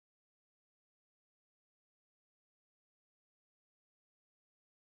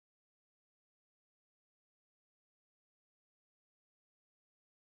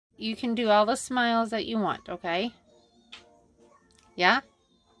you can do all the smiles that you want, okay? Yeah?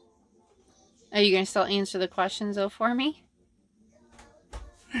 Are you going to still answer the questions, though, for me?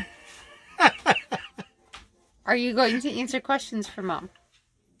 Are you going to answer questions for Mom?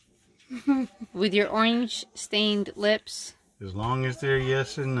 With your orange-stained lips? As long as they're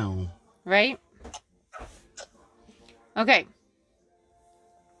yes and no. Right? Okay.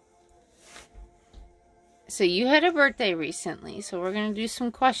 So you had a birthday recently, so we're going to do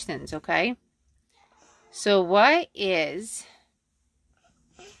some questions, okay? So what is...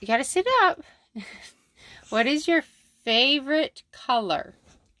 You got to sit up. What is your favorite color?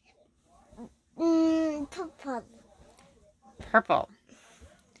 Purple. Purple.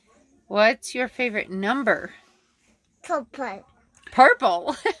 What's your favorite number? Purple.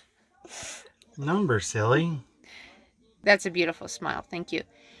 Purple. Number, silly. That's a beautiful smile. Thank you.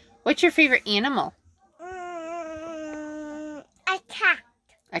 What's your favorite animal? A cat.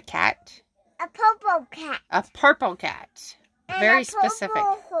 A cat? A purple cat. A purple cat. Very specific. A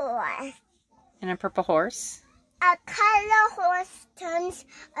purple horse. And a purple horse? A color horse turns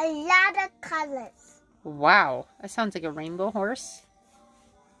a lot of colors. Wow. That sounds like a rainbow horse.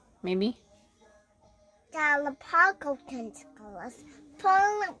 Maybe? The alpaca turns colors.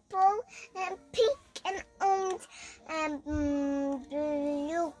 Purple and pink and orange and blue,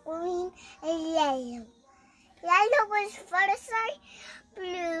 green and yellow. Yellow is butterfly.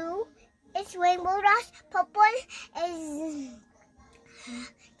 Blue is rainbow dust. Purple is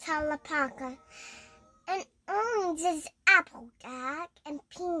alpaca. And orange is apple jack. And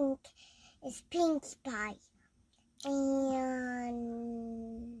pink is pink pie. And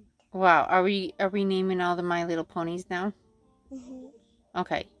Wow. Are we naming all the My Little Ponies now?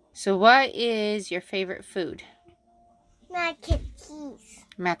 Okay. So what is your favorite food? mac and cheese.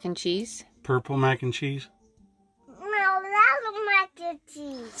 Mac and cheese? Purple mac and cheese? No, that's mac and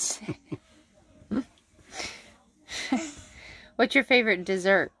cheese. What's your favorite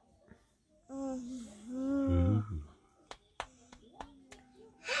dessert? Ooh.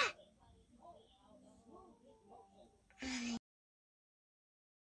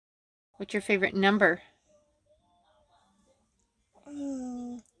 What's your favorite number?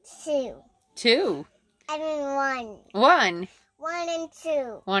 2. 2. I mean 1. 1. 1 and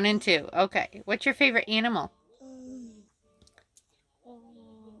 2. 1 and 2. Okay. What's your favorite animal?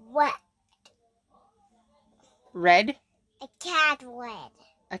 What? Red? A cat red.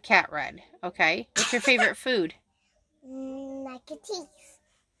 A cat red. Okay. What's your favorite food? Mac and cheese.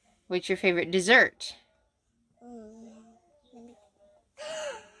 What's your favorite dessert?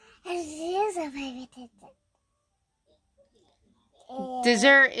 This is a favorite dessert.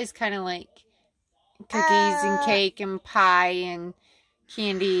 Dessert is kind of like cookies and cake and pie and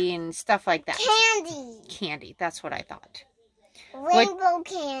candy and stuff like that. Candy. Candy. That's what I thought. Rainbow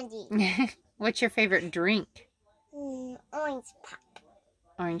candy. What's your favorite drink? Orange pop.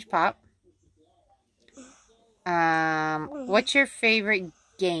 Orange pop. What's your favorite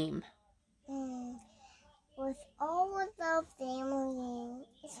game? With all of the family,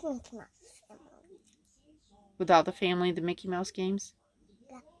 it's Mickey Mouse family. With all the family, the Mickey Mouse games?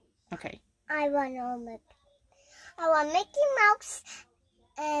 Yeah. Okay. I want Mickey Mouse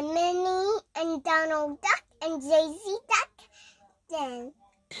and Minnie and Donald Duck and Daisy Duck, then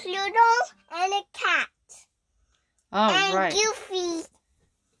Pluto and a cat. Oh, and right. Goofy.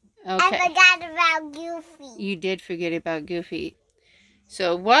 Okay. I forgot about Goofy. You did forget about Goofy.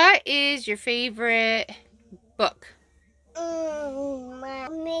 So, what is your favorite book?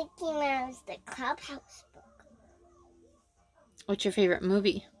 Mickey Mouse, the Clubhouse book. What's your favorite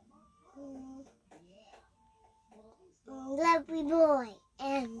movie? Larry Boy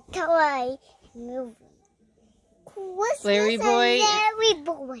and Toy movie. Christmas Larry Boy. And Larry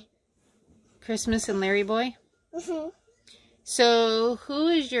Boy. Christmas and Larry Boy? So, who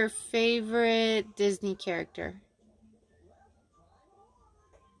is your favorite Disney character?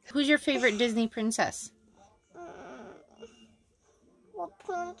 Who's your favorite Disney princess?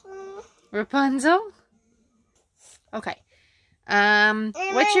 Rapunzel. Rapunzel? Okay.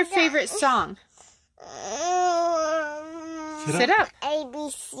 What's your favorite song? Sit up. A,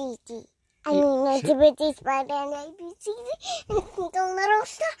 B, C, D. I mean, Nativity, Spider, and A, B, C, D. And the little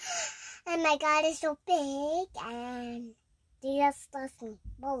star. And my God is so big. And they just lost me.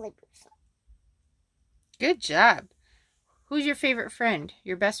 Bully Boots. Good job. Who's your favorite friend?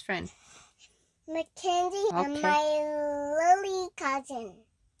 Your best friend? Mackenzie and my Lily cousin.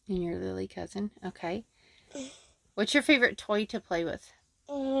 And your Lily cousin. Okay. What's your favorite toy to play with?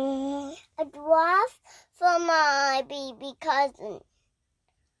 A dwarf for my baby cousin.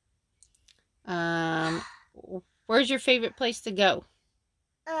 Where's your favorite place to go?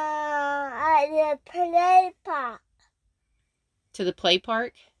 the play park. To the play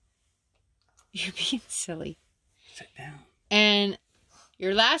park? You're being silly. Sit down. And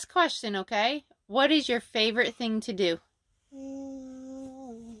your last question, okay? What is your favorite thing to do?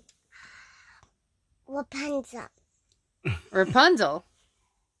 Rapunzel. Rapunzel?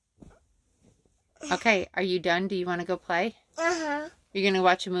 Okay, are you done? Do you want to go play? Uh-huh. You're going to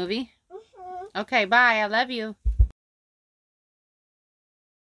watch a movie? Mm-hmm. Okay, bye. I love you.